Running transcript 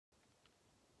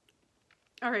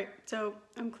All right, so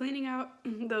I'm cleaning out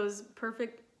those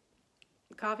perfect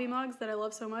coffee mugs that I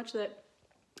love so much that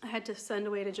I had to send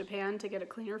away to Japan to get a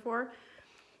cleaner for.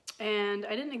 And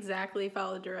I didn't exactly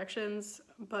follow the directions,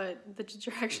 but the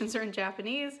directions are in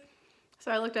Japanese. So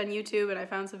I looked on YouTube and I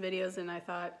found some videos and I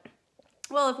thought,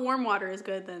 well, if warm water is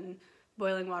good, then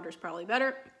boiling water is probably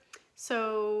better.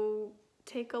 So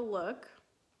take a look.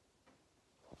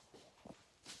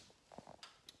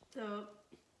 So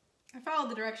I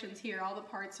followed the directions here. All the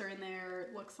parts are in there.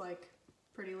 It looks like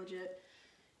pretty legit.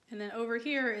 And then over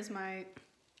here is my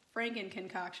Franken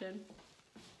concoction.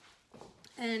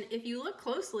 And if you look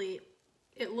closely,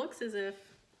 it looks as if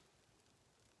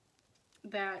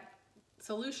that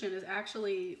solution is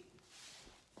actually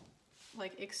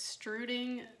like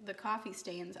extruding the coffee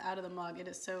stains out of the mug. It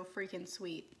is so freaking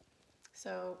sweet.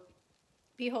 So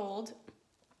behold,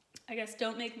 I guess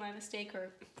don't make my mistake,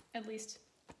 or at least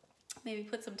maybe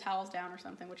put some towels down or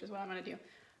something, which is what I'm gonna do.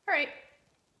 All right,